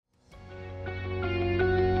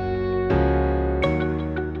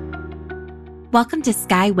Welcome to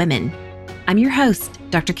Sky Women. I'm your host,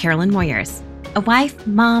 Dr. Carolyn Moyers, a wife,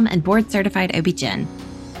 mom, and board-certified OB-GYN.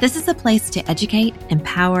 This is a place to educate,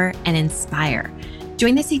 empower, and inspire.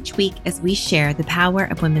 Join us each week as we share the power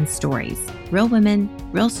of women's stories. Real women,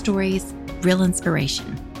 real stories, real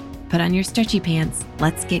inspiration. Put on your stretchy pants.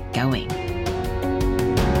 Let's get going.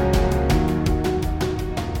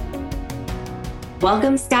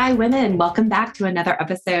 Welcome, Sky Women. Welcome back to another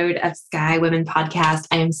episode of Sky Women Podcast.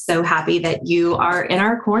 I am so happy that you are in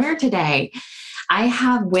our corner today. I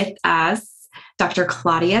have with us Dr.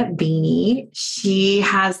 Claudia Beanie. She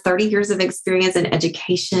has 30 years of experience in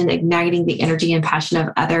education, igniting the energy and passion of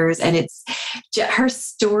others. And it's her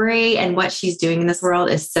story and what she's doing in this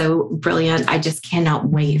world is so brilliant. I just cannot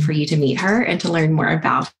wait for you to meet her and to learn more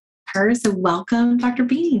about her. So welcome, Dr.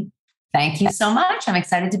 Beanie. Thank you so much. I'm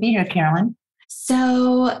excited to be here, Carolyn.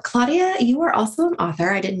 So, Claudia, you are also an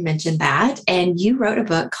author. I didn't mention that. And you wrote a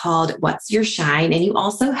book called What's Your Shine? And you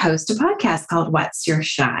also host a podcast called What's Your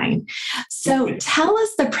Shine? So tell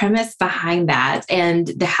us the premise behind that and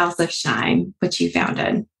the House of Shine, which you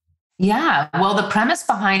founded. Yeah. Well, the premise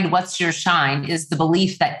behind What's Your Shine is the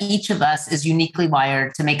belief that each of us is uniquely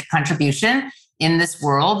wired to make a contribution in this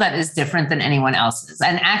world that is different than anyone else's.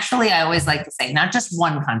 And actually, I always like to say, not just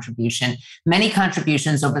one contribution, many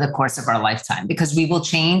contributions over the course of our lifetime, because we will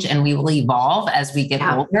change and we will evolve as we get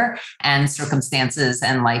older and circumstances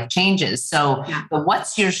and life changes. So the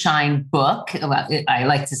What's Your Shine book, I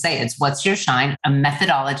like to say it's What's Your Shine, a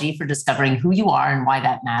methodology for discovering who you are and why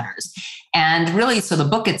that matters. And really, so the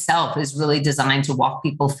book itself is really designed to walk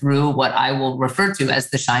people through what I will refer to as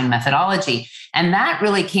the Shine methodology. And that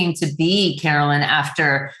really came to be, Carolyn,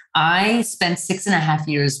 after I spent 6.5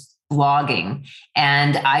 years blogging.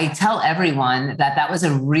 And I tell everyone that that was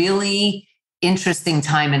a really interesting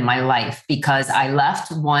time in my life because I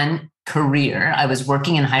left one career. I was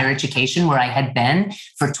working in higher education where I had been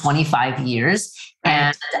for 25 years.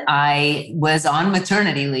 And I was on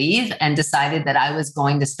maternity leave and decided that I was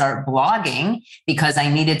going to start blogging because I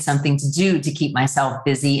needed something to do to keep myself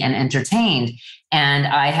busy and entertained. And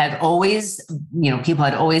I had always, people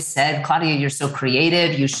had always said, Claudia, you're so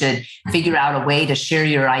creative. You should figure out a way to share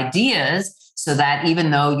your ideas so that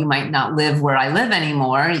even though you might not live where I live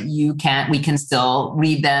anymore, we can still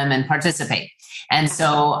read them and participate. And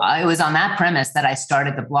so it was on that premise that I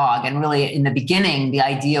started the blog. And really in the beginning, the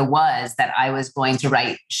idea was that I was going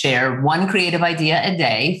to share one creative idea a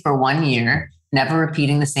day for 1 year, never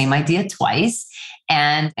repeating the same idea twice.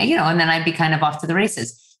 And then I'd be kind of off to the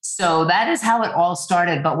races. So that is how it all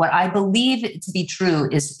started. But what I believe to be true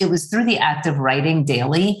is it was through the act of writing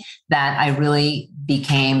daily that I really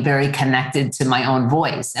became very connected to my own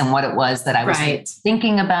voice and what it was that I was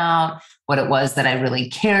thinking about, what it was that I really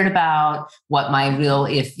cared about, what my real,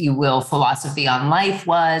 if you will, philosophy on life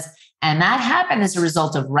was. And that happened as a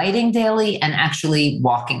result of writing daily and actually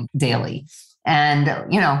walking daily. And,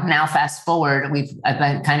 now fast forward, I've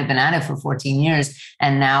been at it for 14 years.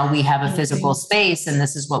 And now we have a physical space. And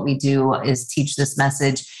this is what we do is teach this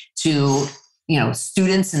message to,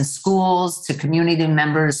 students in schools, to community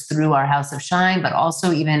members through our House of Shine, but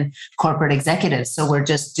also even corporate executives. So we're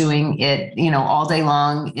just doing it, all day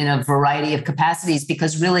long in a variety of capacities,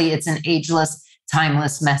 because really it's an ageless,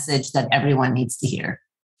 timeless message that everyone needs to hear.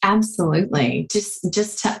 Absolutely.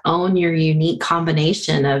 Just to own your unique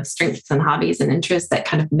combination of strengths and hobbies and interests that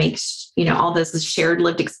kind of makes, all those shared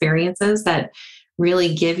lived experiences that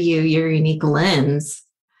really give you your unique lens.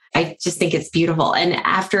 I just think it's beautiful. And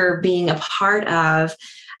after being a part of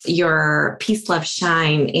your Peace, Love,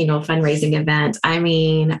 Shine annual fundraising event, I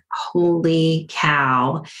mean, holy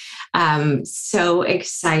cow. So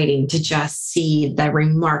exciting to just see the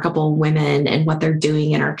remarkable women and what they're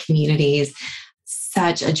doing in our communities.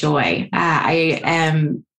 Such a joy. I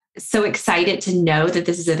am so excited to know that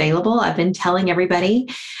this is available. I've been telling everybody,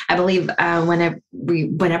 I believe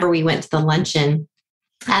whenever we went to the luncheon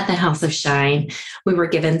at the House of Shine, we were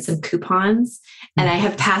given some coupons and I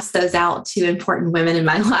have passed those out to important women in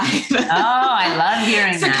my life. Oh, I love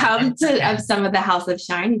hearing to come to some of the House of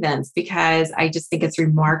Shine events, because I just think it's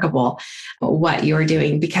remarkable what you're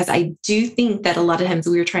doing, because I do think that a lot of times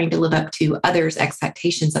we're trying to live up to others'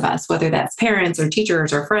 expectations of us, whether that's parents or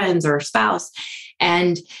teachers or friends or spouse.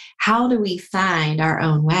 And how do we find our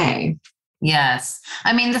own way? Yes.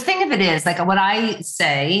 I mean, the thing of it is, like what I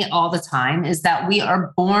say all the time is that we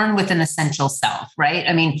are born with an essential self, right?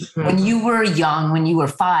 I mean, when you were young, when you were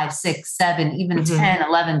 5, 6, 7, even 10,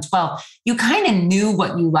 11, 12, you kind of knew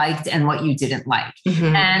what you liked and what you didn't like.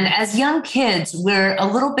 And as young kids, we're a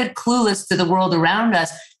little bit clueless to the world around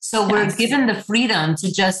us. So we're given the freedom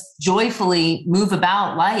to just joyfully move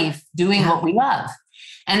about life doing what we love.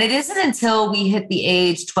 And it isn't until we hit the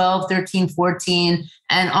age 12, 13, 14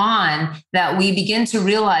 and on that we begin to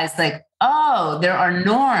realize like, oh, there are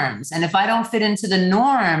norms. And if I don't fit into the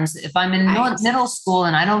norms, if I'm in middle school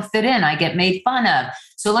and I don't fit in, I get made fun of.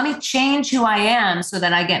 So let me change who I am so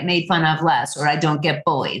that I get made fun of less or I don't get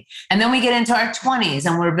bullied. And then we get into our 20s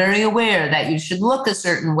and we're very aware that you should look a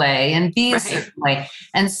certain way and be a certain way.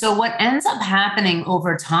 And so what ends up happening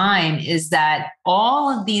over time is that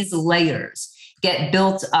all of these layers get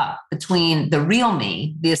built up between the real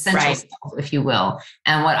me, the essential self, if you will,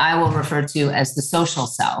 and what I will refer to as the social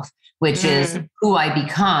self, which is who I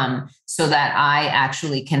become so that I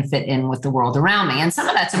actually can fit in with the world around me. And some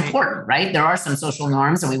of that's important, right? There are some social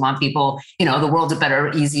norms and we want people, the world's a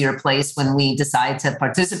better, easier place when we decide to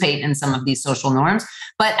participate in some of these social norms.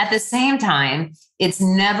 But at the same time, it's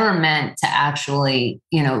never meant to actually,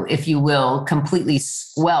 if you will, completely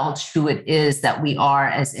squelch who it is that we are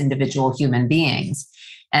as individual human beings.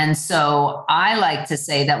 And so I like to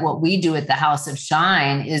say that what we do at the House of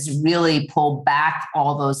Shine is really pull back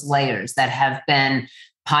all those layers that have been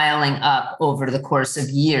piling up over the course of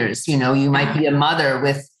years. You might be a mother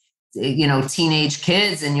with, teenage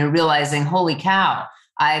kids and you're realizing, holy cow,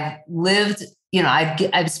 I've lived,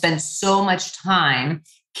 I've spent so much time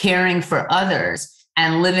caring for others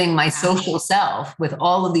and living my social self with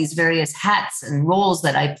all of these various hats and roles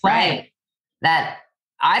that I play that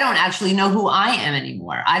I don't actually know who I am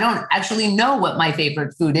anymore. I don't actually know what my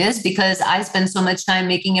favorite food is because I spend so much time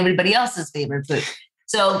making everybody else's favorite food.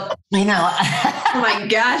 So, oh my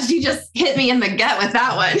gosh, you just hit me in the gut with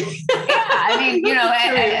that one. I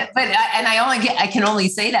can only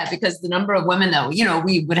say that because the number of women that,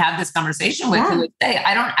 we would have this conversation with who would say,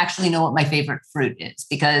 I don't actually know what my favorite fruit is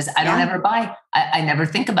because I don't ever buy, I never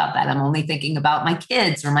think about that. I'm only thinking about my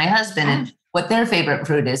kids or my husband and what their favorite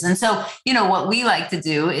fruit is. And so, what we like to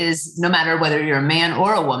do is no matter whether you're a man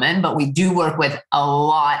or a woman, but we do work with a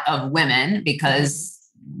lot of women because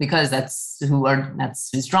that's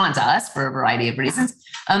who's drawn to us for a variety of reasons.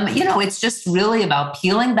 It's just really about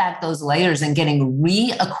peeling back those layers and getting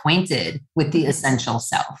reacquainted with the essential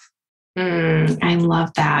self. I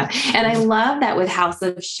love that. And I love that with House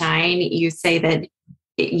of Shine, you say that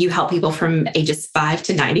you help people from ages 5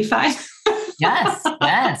 to 95.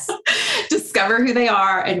 Yes. Discover who they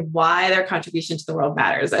are and why their contribution to the world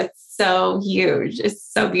matters. It's so huge. It's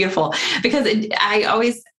so beautiful because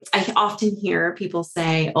I often hear people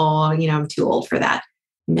say, oh, I'm too old for that.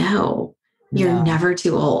 No, you're never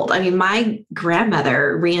too old. I mean, my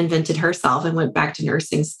grandmother reinvented herself and went back to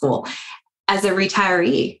nursing school as a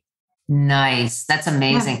retiree. Nice. That's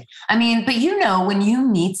amazing. Yeah. I mean, but when you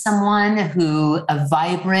meet someone a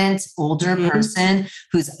vibrant older person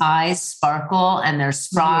whose eyes sparkle and they're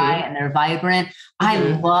spry and they're vibrant, I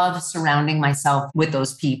love surrounding myself with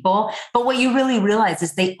those people. But what you really realize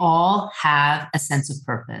is they all have a sense of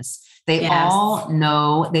purpose. They all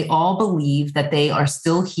know, they all believe that they are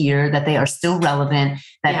still here, that they are still relevant,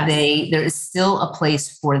 that there is still a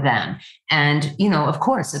place for them. And, of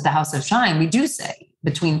course, at the House of Shine, we do say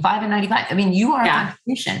between 5 and 95. I mean, you are a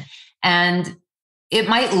contribution. And it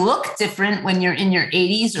might look different when you're in your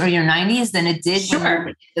 80s or your 90s than it did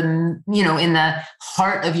when you were in the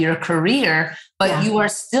heart of your career, but you are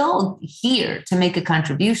still here to make a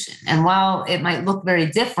contribution. And while it might look very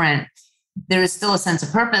different, there is still a sense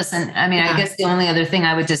of purpose. And I mean, I guess the only other thing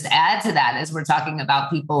I would just add to that as we're talking about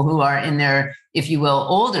people who are in their, if you will,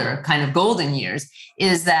 older kind of golden years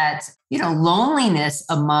is that, loneliness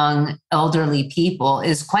among elderly people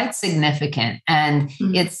is quite significant. And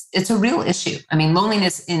it's a real issue. I mean,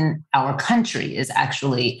 loneliness in our country is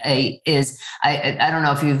actually I don't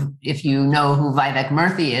know if you know who Vivek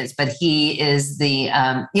Murthy is, but he is the,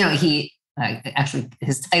 actually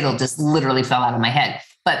his title just literally fell out of my head,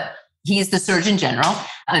 but he's the Surgeon General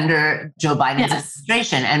under Joe Biden's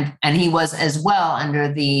administration. And he was as well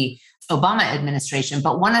under the Obama administration.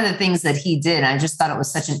 But one of the things that he did, I just thought it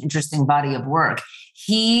was such an interesting body of work.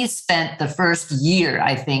 He spent the first year,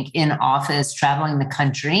 I think, in office traveling the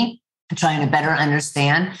country, trying to better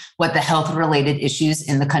understand what the health-related issues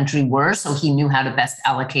in the country were. So he knew how to best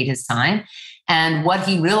allocate his time. And what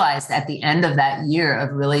he realized at the end of that year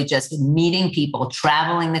of really just meeting people,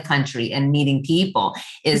 traveling the country and meeting people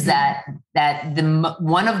is that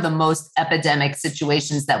one of the most epidemic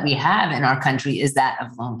situations that we have in our country is that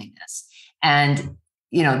of loneliness. And,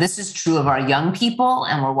 this is true of our young people,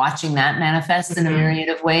 and we're watching that manifest in a myriad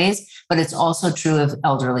of ways, but it's also true of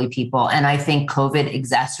elderly people. And I think COVID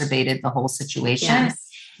exacerbated the whole situation. Yes.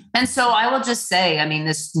 And so I will just say, I mean,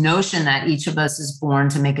 this notion that each of us is born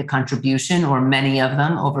to make a contribution, or many of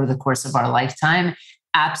them over the course of our lifetime,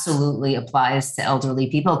 absolutely applies to elderly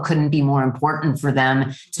people. It couldn't be more important for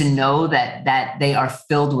them to know that they are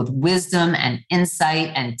filled with wisdom and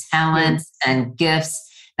insight and talents and gifts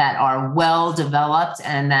that are well developed,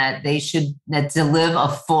 and that to live a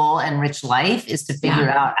full and rich life is to figure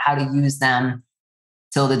out how to use them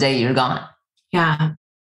till the day you're gone. Yeah.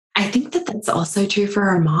 I think that that's also true for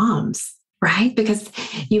our moms, right? Because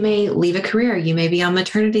you may leave a career, you may be on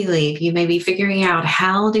maternity leave, you may be figuring out,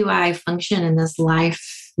 how do I function in this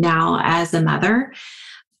life now as a mother?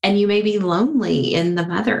 And you may be lonely in the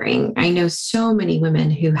mothering. I know so many women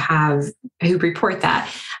who report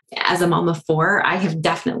that. As a mom of 4, I have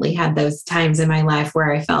definitely had those times in my life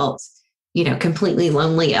where I felt, completely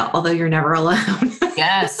lonely, although you're never alone.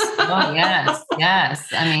 Yes. Oh, yes. Yes.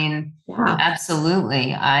 I mean,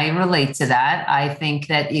 absolutely. I relate to that. I think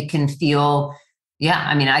that it can feel,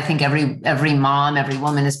 I think every mom, every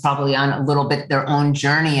woman is probably on a little bit their own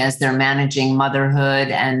journey as they're managing motherhood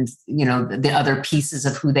and, the other pieces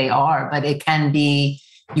of who they are. But it can be,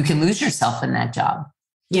 you can lose yourself in that job.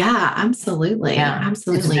 Yeah, absolutely. Yeah,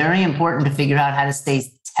 absolutely. It's very important to figure out how to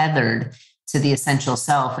stay tethered to the essential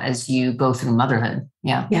self as you go through motherhood.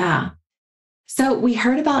 Yeah. Yeah. So we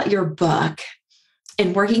heard about your book,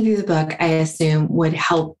 and working through the book, I assume, would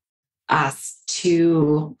help us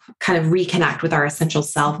to kind of reconnect with our essential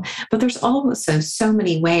self. But there's also so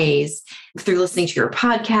many ways through listening to your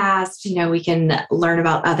podcast, we can learn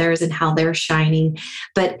about others and how they're shining.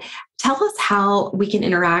 But tell us how we can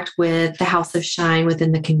interact with the House of Shine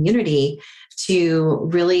within the community to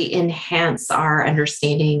really enhance our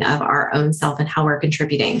understanding of our own self and how we're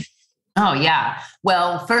contributing. Oh, yeah.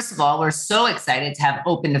 Well, first of all, we're so excited to have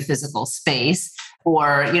opened a physical space.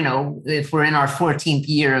 Or, if we're in our 14th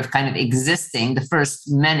year of kind of existing, the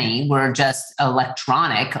first many were just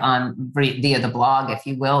electronic via the blog, if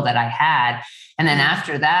you will, that I had. And then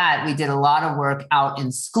after that, we did a lot of work out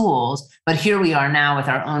in schools. But here we are now with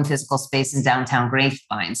our own physical space in downtown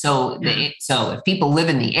Grapevine. So if people live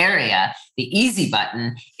in the area, the easy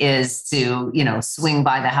button is to, swing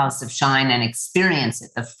by the House of Shine and experience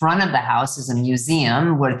it. The front of the house is a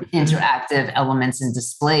museum with interactive elements and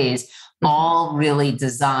displays, all really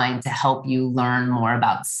designed to help you learn more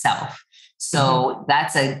about self. So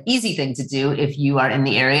that's an easy thing to do if you are in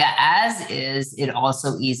the area, as is it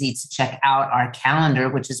also easy to check out our calendar,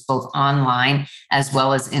 which is both online as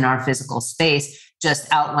well as in our physical space,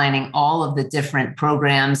 just outlining all of the different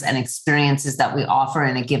programs and experiences that we offer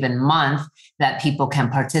in a given month that people can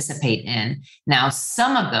participate in. Now,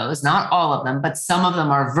 some of those, not all of them, but some of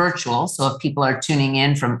them are virtual. So if people are tuning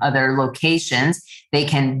in from other locations, they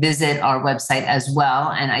can visit our website as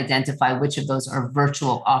well and identify which of those are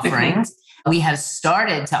virtual offerings. We have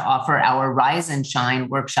started to offer our Rise and Shine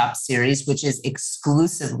workshop series, which is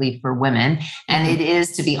exclusively for women. And it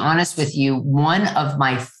is, to be honest with you, one of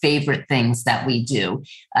my favorite things that we do.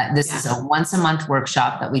 This is a once a month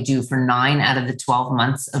workshop that we do for 9 out of the 12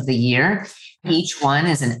 months of the year. Each one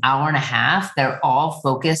is an hour and a half. They're all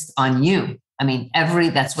focused on you. I mean,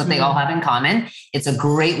 that's what they all have in common. It's a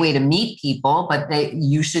great way to meet people, but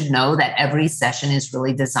you should know that every session is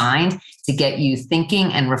really designed to get you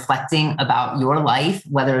thinking and reflecting about your life,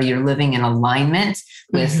 whether you're living in alignment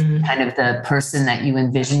with kind of the person that you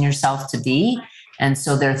envision yourself to be. And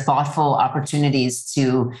so they're thoughtful opportunities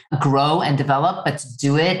to grow and develop, but to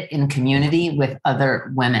do it in community with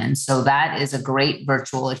other women. So that is a great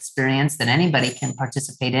virtual experience that anybody can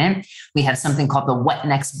participate in. We have something called the What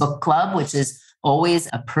Next Book Club, which is always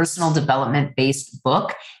a personal development based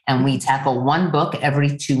book. And we tackle one book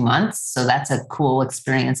every 2 months. So that's a cool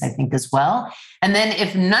experience, I think, as well. And then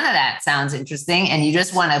if none of that sounds interesting and you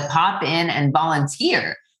just want to pop in and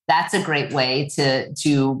volunteer, that's a great way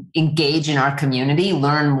to engage in our community,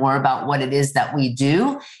 learn more about what it is that we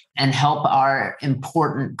do, and help our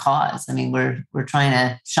important cause. I mean, we're trying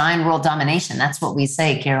to shine world domination. That's what we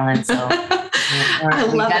say, Carolyn. So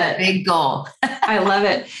we've got a big goal. I love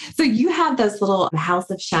it. So you have those little House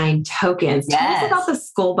of Shine tokens. Yes. Tell us about the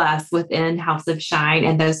school bus within House of Shine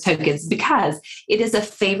and those tokens, because it is a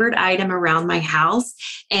favorite item around my house.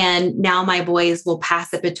 And now my boys will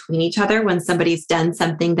pass it between each other when somebody's done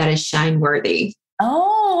something that is shine worthy.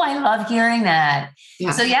 Oh, I love hearing that.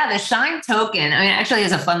 Yeah. So the Shine token, actually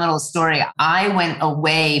is a fun little story. I went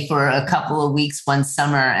away for a couple of weeks one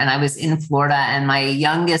summer and I was in Florida, and my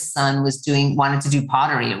youngest son wanted to do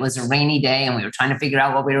pottery. It was a rainy day and we were trying to figure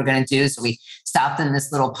out what we were going to do. So we stopped in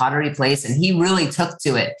this little pottery place and he really took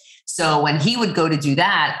to it. So when he would go to do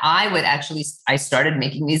that, I started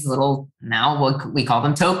making these little, now what we call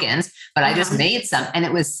them tokens, but I just made some, and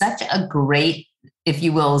it was such a great if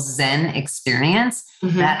you will, Zen experience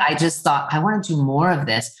that I just thought I want to do more of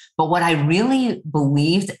this. But what I really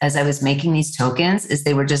believed as I was making these tokens is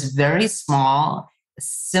they were just very small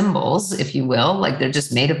symbols, if you will, like they're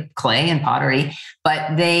just made of clay and pottery,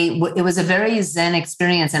 but it was a very Zen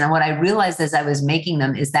experience. And what I realized as I was making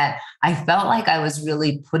them is that I felt like I was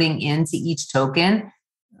really putting into each token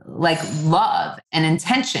like love and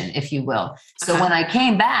intention, if you will. So when I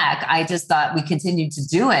came back, I just thought we continued to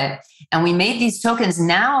do it. And we made these tokens.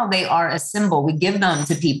 Now they are a symbol. We give them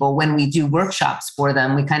to people when we do workshops for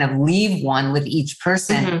them. We kind of leave one with each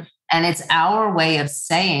person. And it's our way of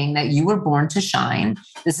saying that you were born to shine.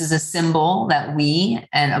 This is a symbol that we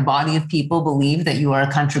and a body of people believe that you are a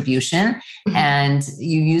contribution, and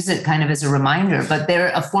you use it kind of as a reminder, but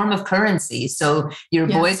they're a form of currency. So your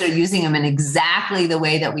boys are using them in exactly the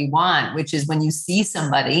way that we want, which is when you see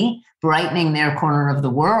somebody brightening their corner of the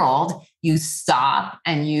world, you stop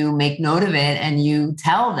and you make note of it and you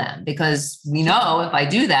tell them, because we know if I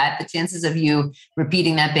do that, the chances of you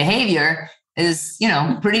repeating that behavior is,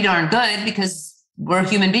 pretty darn good, because we're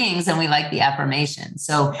human beings and we like the affirmation.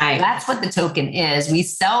 So that's what the token is. We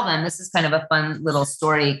sell them. This is kind of a fun little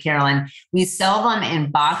story, Carolyn. We sell them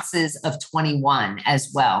in boxes of 21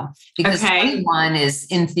 as well, because 21 is,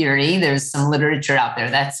 in theory, there's some literature out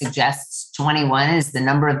there that suggests 21 is the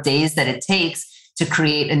number of days that it takes to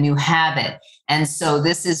create a new habit. And so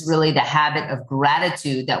this is really the habit of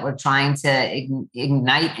gratitude that we're trying to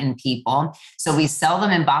ignite in people. So we sell them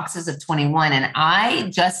in boxes of 21. And I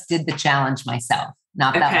just did the challenge myself,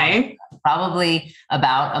 not that long ago, probably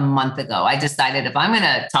about a month ago. I decided if I'm going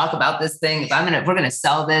to talk about this thing, if we're going to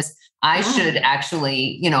sell this, I should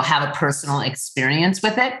actually, have a personal experience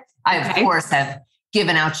with it. I, of course, have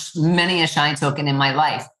given out many a shine token in my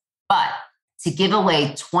life, but to give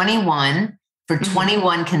away 21 for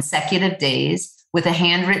 21 consecutive days with a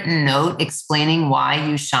handwritten note explaining why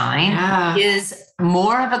you shine is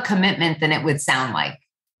more of a commitment than it would sound like,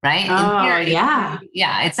 right?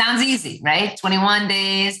 Yeah. It sounds easy, right? 21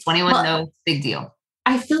 days, 21 notes, big deal.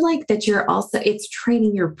 I feel like that it's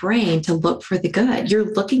training your brain to look for the good. You're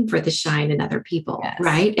looking for the shine in other people,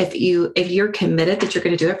 right? If you're committed that you're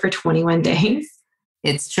going to do it for 21 days.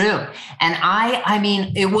 It's true. And I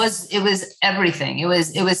mean, it was everything. It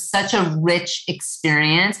was such a rich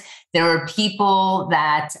experience. There were people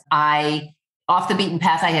that off the beaten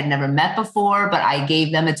path I had never met before, but I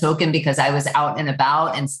gave them a token because I was out and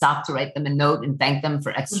about and stopped to write them a note and thank them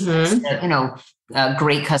for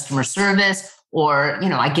great customer service. Or,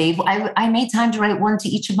 I made time to write one to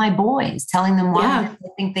each of my boys, telling them why I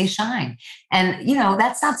think they shine. And,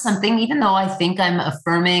 that's not something, even though I think I'm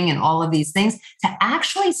affirming and all of these things, to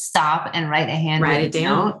actually stop and write a handwritten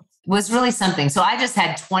note was really something. So I just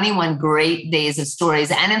had 21 great days of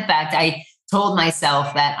stories. And in fact, I told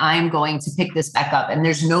myself that I'm going to pick this back up. And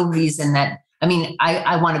there's no reason that,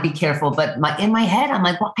 I want to be careful, but in my head, I'm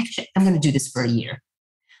like, well, actually, I'm going to do this for a year.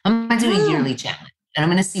 I'm going to do a yearly challenge and I'm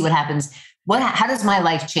going to see what happens. How does my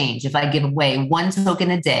life change if I give away one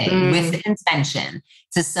token a day with intention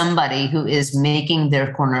to somebody who is making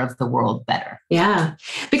their corner of the world better? Yeah,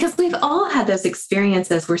 because we've all had those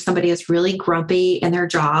experiences where somebody is really grumpy in their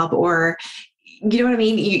job, or you know what I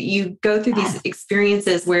mean? You go through these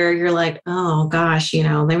experiences where you're like, oh gosh, they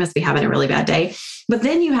must be having a really bad day. But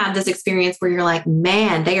then you have this experience where you're like,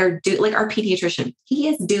 man, they are like our pediatrician. He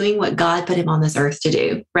is doing what God put him on this earth to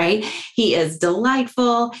do, right? He is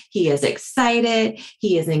delightful. He is excited.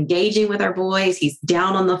 He is engaging with our boys. He's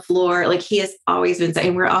down on the floor. Like he has always been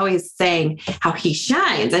saying, we're always saying how he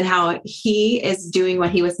shines and how he is doing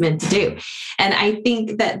what he was meant to do. And I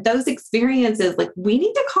think that those experiences, like we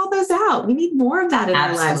need to call those out. We need more of that in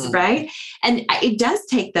our lives, right? And it does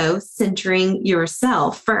take those centering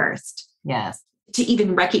yourself first. Yes. To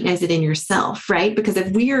even recognize it in yourself, right? Because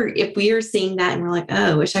if we are seeing that and we're like,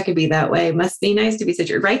 oh, wish I could be that way. Must be nice to be such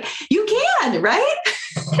a, right? You can, right?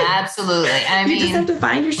 Absolutely. You just have to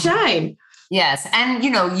find your shine. Yes. And,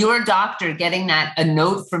 your doctor getting a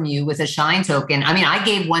note from you with a shine token. I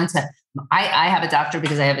gave one to, I have a doctor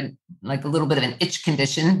because I have a little bit of an itch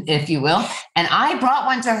condition, if you will. And I brought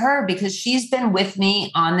one to her because she's been with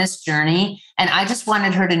me on this journey. And I just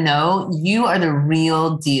wanted her to know you are the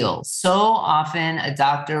real deal. So often a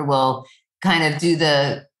doctor will kind of do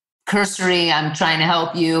the cursory, I'm trying to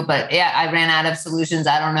help you, but I ran out of solutions.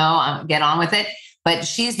 I don't know. I'll get on with it. But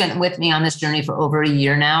she's been with me on this journey for over a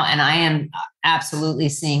year now, and I am absolutely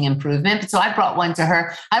seeing improvement. So I brought one to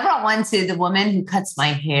her. I brought one to the woman who cuts my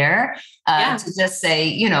hair to just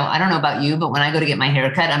say, I don't know about you, but when I go to get my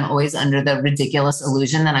hair cut, I'm always under the ridiculous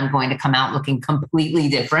illusion that I'm going to come out looking completely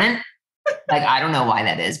different. Like, I don't know why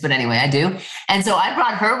that is, but anyway, I do. And so I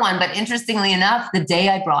brought her one. But interestingly enough, the day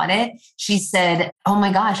I brought it, she said, oh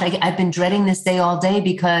my gosh, I've been dreading this day all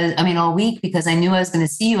week because I knew I was going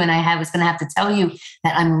to see you. And I was going to have to tell you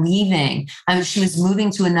that I'm leaving. She was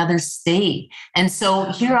moving to another state. And so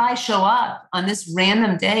here I show up on this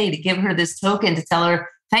random day to give her this token to tell her,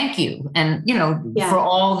 thank you. And, for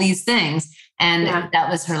all these things. And that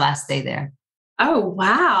was her last day there. Oh,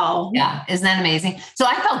 wow. Yeah. Isn't that amazing? So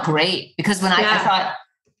I felt great because when I thought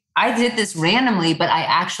I did this randomly, but I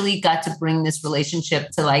actually got to bring this relationship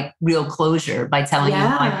to like real closure by telling you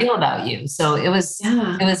how I feel about you. So it was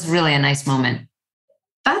really a nice moment.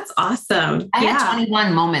 That's awesome. I had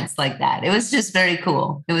 21 moments like that. It was just very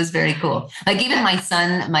cool. It was very cool. Like even my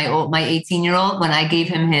son, my 18-year-old, when I gave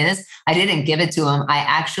him his, I didn't give it to him. I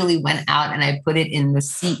actually went out and I put it in the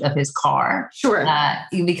seat of his car. Sure.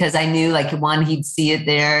 Because I knew like one, he'd see it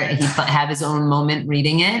there and he'd have his own moment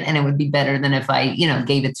reading it. And it would be better than if I,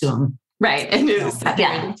 gave it to him. Right. And it was in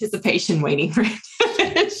anticipation waiting for it to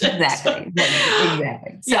finish. Exactly.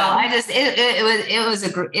 So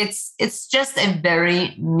it's just a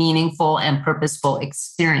very meaningful and purposeful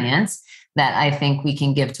experience that I think we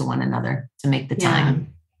can give to one another to make the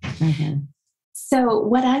time. Mm-hmm. So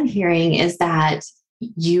what I'm hearing is that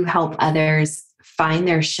you help others find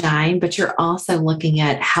their shine, but you're also looking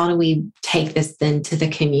at how do we take this then to the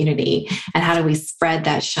community and how do we spread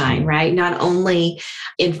that shine, right? Not only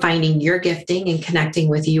in finding your gifting and connecting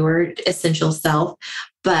with your essential self,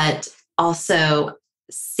 but also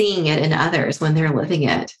seeing it in others when they're living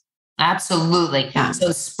it. Absolutely. Yeah.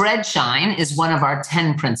 So spread shine is one of our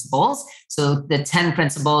 10 principles. So the 10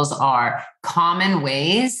 principles are common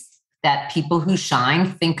ways that people who shine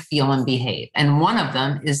think, feel, and behave. And one of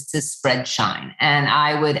them is to spread shine. And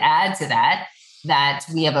I would add to that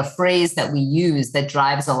we have a phrase that we use that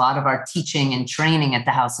drives a lot of our teaching and training at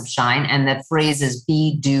the House of Shine. And that phrase is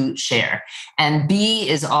be, do, share. And be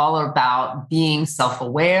is all about being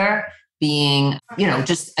self-aware, being,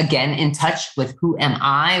 just again, in touch with who am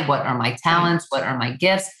I? What are my talents? What are my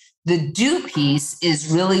gifts? The do piece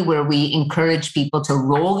is really where we encourage people to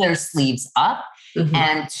roll their sleeves up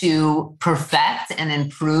and to perfect and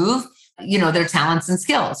improve, their talents and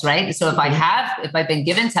skills, right? So if I've been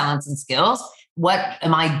given talents and skills, what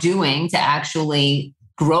am I doing to actually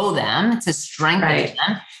grow them, to strengthen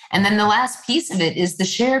them? And then the last piece of it is the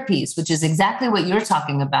share piece, which is exactly what you're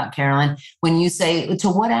talking about, Carolyn, when you say to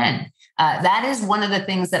what end? That is one of the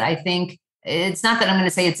things that I think, it's not that I'm going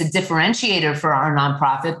to say it's a differentiator for our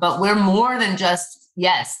nonprofit, but we're more than just,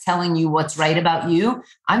 telling you what's right about you.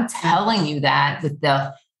 I'm telling you that with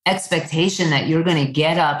the expectation that you're going to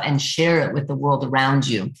get up and share it with the world around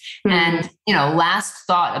you. Mm-hmm. And, last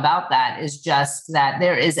thought about that is just that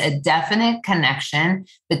there is a definite connection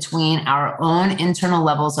between our own internal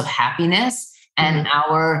levels of happiness and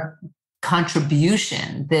our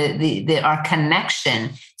contribution, our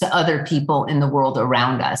connection to other people in the world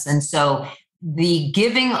around us. And so the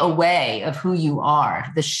giving away of who you are,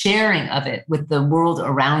 the sharing of it with the world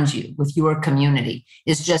around you, with your community,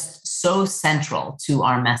 is just so central to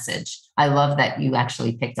our message. I love that you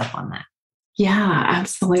actually picked up on that. Yeah,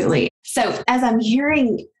 absolutely. So as I'm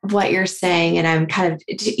hearing what you're saying, and I'm kind of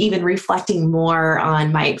even reflecting more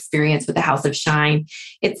on my experience with the House of Shine,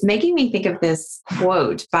 it's making me think of this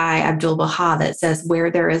quote by Abdu'l-Baha that says,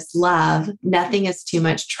 where there is love, nothing is too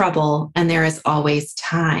much trouble, and there is always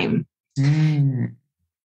time.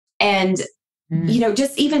 And,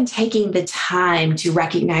 just even taking the time to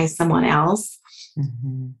recognize someone else,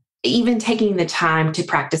 even taking the time to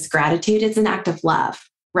practice gratitude is an act of love,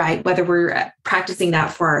 right? Whether we're practicing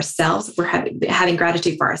that for ourselves, we're having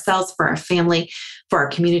gratitude for ourselves, for our family, for our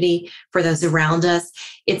community, for those around us,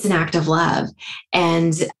 it's an act of love.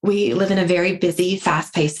 And we live in a very busy,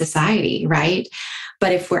 fast-paced society, right?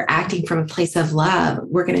 But if we're acting from a place of love,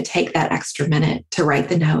 we're going to take that extra minute to write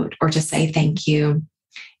the note or to say thank you.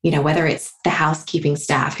 Whether it's the housekeeping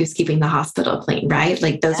staff who's keeping the hospital clean, right?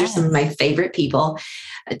 Like those are some of my favorite people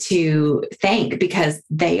to thank because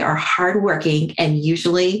they are hardworking and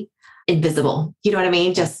usually invisible. You know what I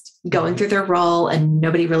mean? Just going through their role and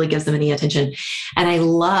nobody really gives them any attention. And I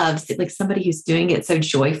love like somebody who's doing it so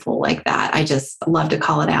joyful like that. I just love to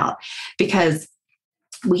call it out because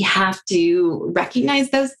we have to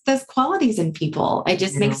recognize those qualities in people. It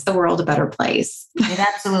just makes the world a better place. It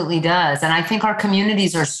absolutely does. And I think our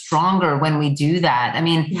communities are stronger when we do that. I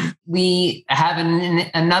mean, we have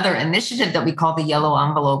another initiative that we call the Yellow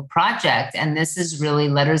Envelope Project. And this is really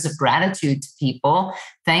letters of gratitude to people,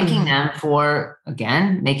 thanking them for,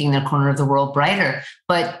 again, making their corner of the world brighter.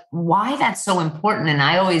 But why that's so important, and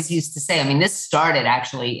I always used to say, I mean, this started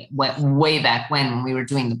actually way back when we were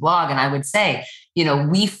doing the blog. And I would say,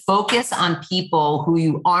 we focus on people who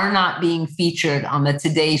you are not being featured on the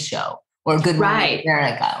Today Show or Good Morning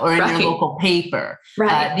America or in your local paper.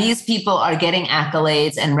 These people are getting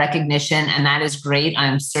accolades and recognition, and that is great.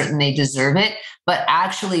 I'm certain they deserve it. But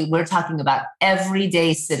actually, we're talking about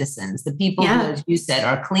everyday citizens, the people who, as you said,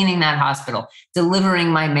 are cleaning that hospital, delivering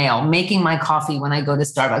my mail, making my coffee when I go to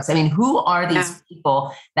Starbucks. I mean, who are these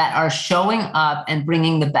people that are showing up and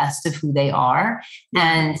bringing the best of who they are?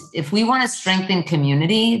 And if we want to strengthen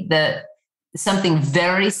community, something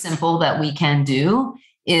very simple that we can do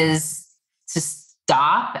is to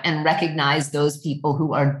stop and recognize those people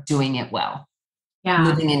who are doing it well,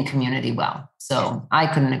 living in community well. So I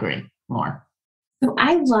couldn't agree more. So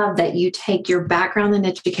I love that you take your background in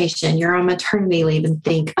education, you're on maternity leave, and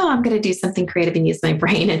think, I'm going to do something creative and use my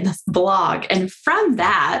brain in this blog. And from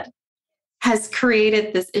that has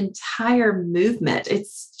created this entire movement.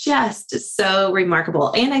 It's just so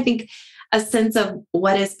remarkable. And I think a sense of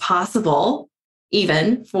what is possible,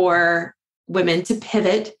 even for women to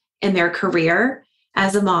pivot in their career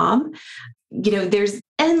as a mom. There's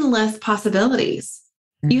endless possibilities.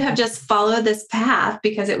 You have just followed this path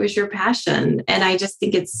because it was your passion. And I just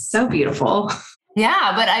think it's so beautiful.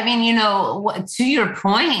 Yeah. But I mean, to your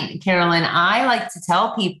point, Carolyn, I like to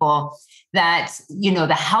tell people that,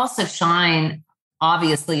 the House of Shine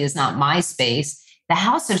obviously is not my space. The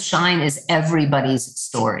House of Shine is everybody's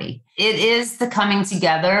story. It is the coming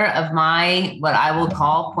together of what I will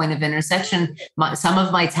call point of intersection, some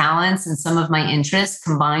of my talents and some of my interests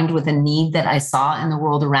combined with a need that I saw in the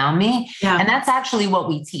world around me. Yeah. And that's actually what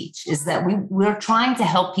we teach, is that we're trying to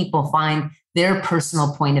help people find their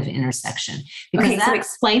personal point of intersection. So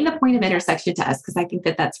explain the point of intersection to us, because I think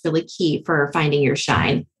that that's really key for finding your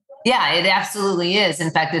shine. Yeah, it absolutely is.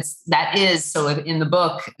 In fact, so in the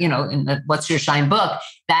book, in the What's Your Shine book,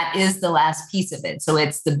 that is the last piece of it. So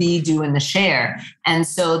it's the be, do, and the share. And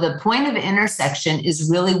so the point of intersection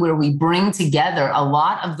is really where we bring together a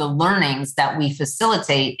lot of the learnings that we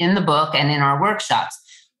facilitate in the book and in our workshops.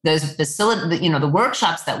 The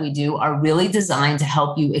workshops that we do are really designed to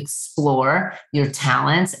help you explore your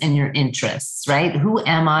talents and your interests, right? Who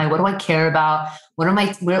am I? What do I care about? What am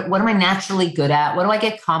I naturally good at? What do I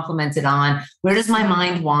get complimented on? Where does my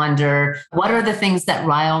mind wander? What are the things that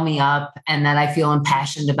rile me up and that I feel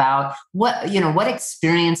impassioned about? What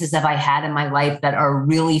experiences have I had in my life that are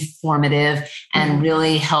really formative and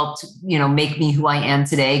really helped, make me who I am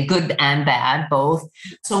today, good and bad, both.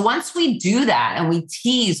 So once we do that and we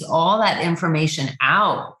tease all that information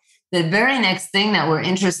out, the very next thing that we're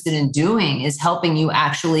interested in doing is helping you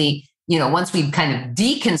actually, once we've kind of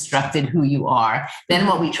deconstructed who you are, then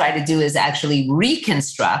what we try to do is actually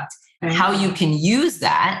reconstruct how you can use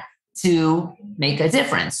that to make a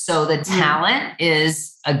difference. So the talent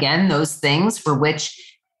is, again, those things for which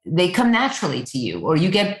they come naturally to you, or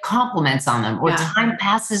you get compliments on them, or time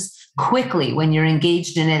passes quickly when you're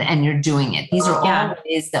engaged in it and you're doing it. These are all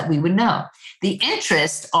ways that we would know. The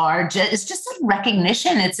interests is just a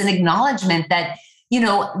recognition. It's an acknowledgement that,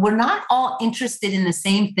 we're not all interested in the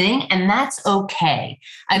same thing, and that's okay.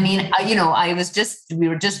 I mean, we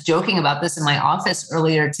were just joking about this in my office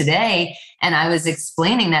earlier today, and I was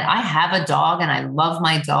explaining that I have a dog and I love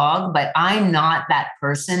my dog, but I'm not that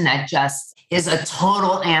person that just is a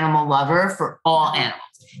total animal lover for all animals.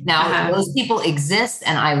 Now, those people exist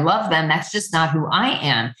and I love them. That's just not who I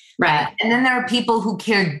am. Right. And then there are people who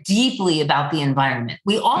care deeply about the environment.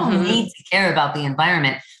 We all need to care about the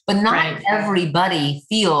environment, but not everybody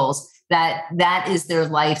feels that is their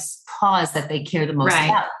life's cause that they care the most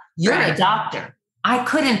about. You're a doctor. I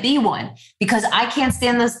couldn't be one because I can't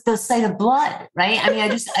stand the sight of blood, right? I mean, I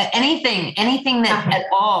just, anything that at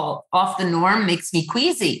all off the norm makes me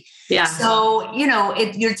queasy. Yeah. So,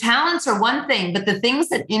 your talents are one thing, but the things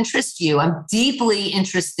that interest you, I'm deeply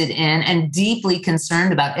interested in and deeply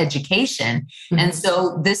concerned about education. And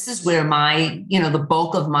so this is where the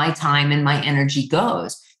bulk of my time and my energy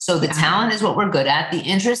goes. So the talent is what we're good at. The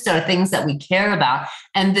interests are things that we care about.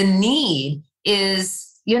 And the need is,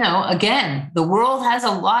 again, the world has a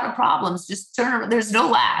lot of problems. There's no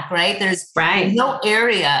lack, right? There's no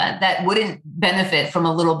area that wouldn't benefit from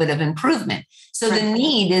a little bit of improvement. So the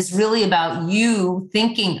need is really about you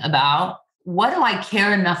thinking about what do I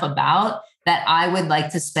care enough about that I would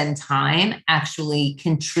like to spend time actually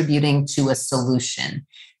contributing to a solution?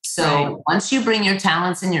 So once you bring your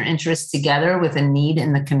talents and your interests together with a need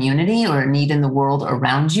in the community or a need in the world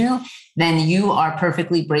around you, then you are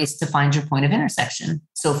perfectly braced to find your point of intersection.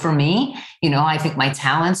 So for me, I think my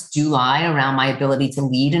talents do lie around my ability to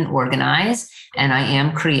lead and organize, and I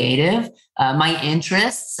am creative. My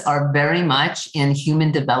interests are very much in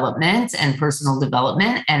human development and personal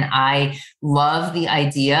development. And I love the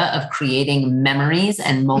idea of creating memories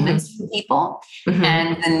and moments for people.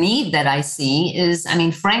 And the need that I see is,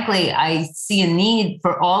 frankly, I see a need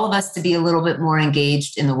for all of us to be a little bit more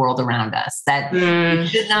engaged in the world around us, that we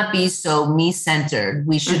should not be so me-centered.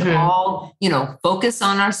 We should all, focus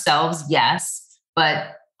on ourselves, yes,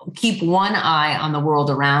 but keep one eye on the world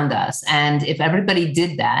around us. And if everybody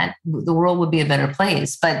did that, the world would be a better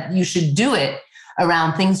place. But you should do it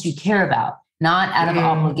around things you care about, not out of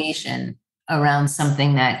obligation around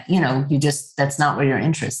something that, that's not where your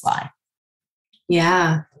interests lie.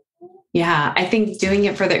 Yeah. Yeah. I think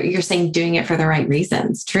you're saying doing it for the right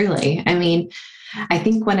reasons, truly. I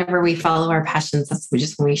think whenever we follow our passions, that's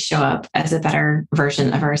just when we show up as a better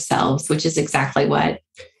version of ourselves, which is exactly what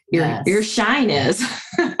your shine is.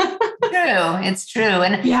 It's true.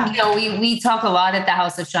 And, we talk a lot at the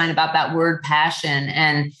House of Shine about that word passion.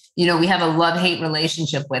 And, we have a love-hate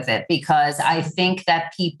relationship with it, because I think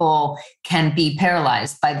that people can be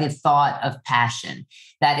paralyzed by the thought of passion,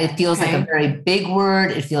 that it feels like a very big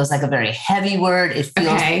word. It feels like a very heavy word. It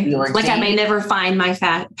feels like I may never find my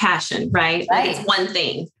passion, right? Like it's one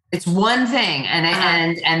thing. It's one thing.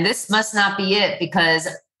 And this must not be it, because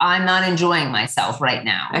I'm not enjoying myself right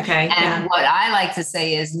now. And what I like to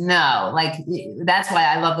say is no, that's why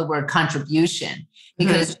I love the word contribution,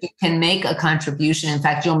 because you can make a contribution. In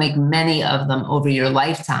fact, you'll make many of them over your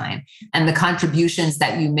lifetime. And the contributions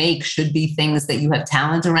that you make should be things that you have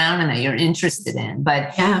talent around and that you're interested in.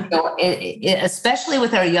 But especially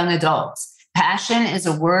with our young adults, passion is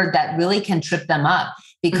a word that really can trip them up,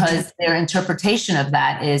 because their interpretation of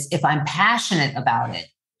that is, if I'm passionate about it,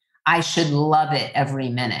 I should love it every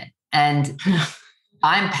minute. And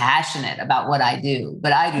I'm passionate about what I do,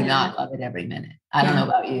 but I do not love it every minute. I don't know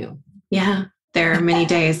about you. Yeah. There are many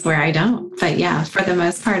days where I don't, but for the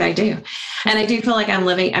most part, I do. And I do feel like I'm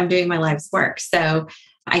doing my life's work. So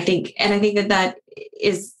I think that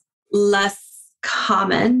is less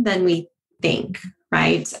common than we think,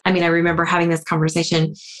 right? I remember having this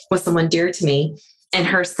conversation with someone dear to me, and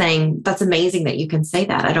her saying, "That's amazing that you can say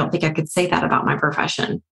that. I don't think I could say that about my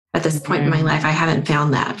profession. At this point in my life, I haven't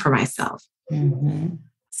found that for myself."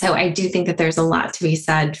 So I do think that there's a lot to be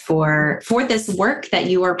said for this work that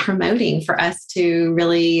you are promoting, for us to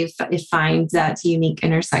really find that unique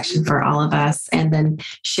intersection for all of us and then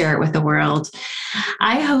share it with the world.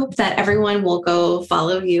 I hope that everyone will go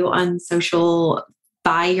follow you on social,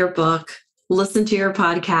 buy your book, listen to your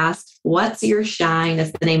podcast. What's Your Shine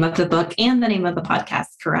is the name of the book and the name of the podcast,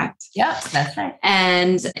 correct? Yeah, that's right.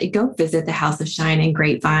 And go visit the House of Shine in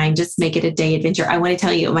Grapevine. Just make it a day adventure. I want to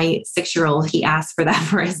tell you, my 6-year-old, he asked for that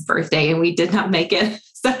for his birthday and we did not make it.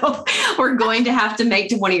 So we're going to have to make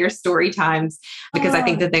to one of your story times, because I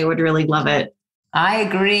think that they would really love it. I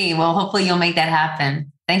agree. Well, hopefully you'll make that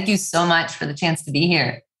happen. Thank you so much for the chance to be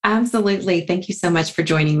here. Absolutely. Thank you so much for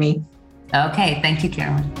joining me. Okay. Thank you,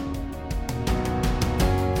 Carolyn.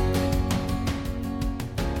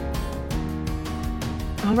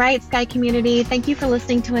 All right, Sky community, thank you for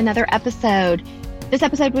listening to another episode. This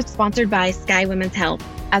episode was sponsored by Sky Women's Health.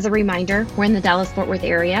 As a reminder, we're in the Dallas-Fort Worth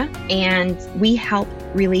area, and we help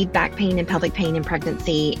relieve back pain and pelvic pain in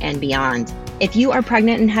pregnancy and beyond. If you are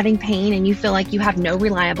pregnant and having pain and you feel like you have no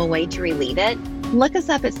reliable way to relieve it, look us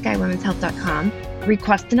up at skywomenshealth.com,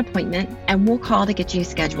 request an appointment, and we'll call to get you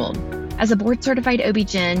scheduled. As a board-certified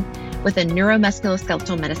OB-GYN with a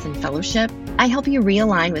neuromusculoskeletal medicine fellowship, I help you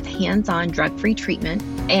realign with hands-on drug-free treatment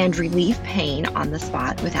and relieve pain on the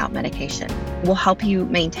spot without medication. We'll help you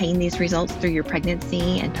maintain these results through your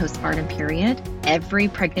pregnancy and postpartum period. Every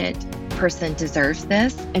pregnant person deserves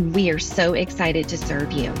this, and we are so excited to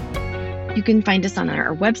serve you. You can find us on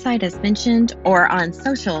our website, as mentioned, or on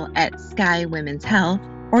social at Sky Women's Health,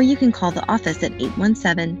 or you can call the office at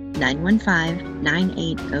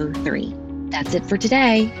 817-915-9803. That's it for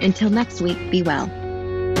today. Until next week, be well.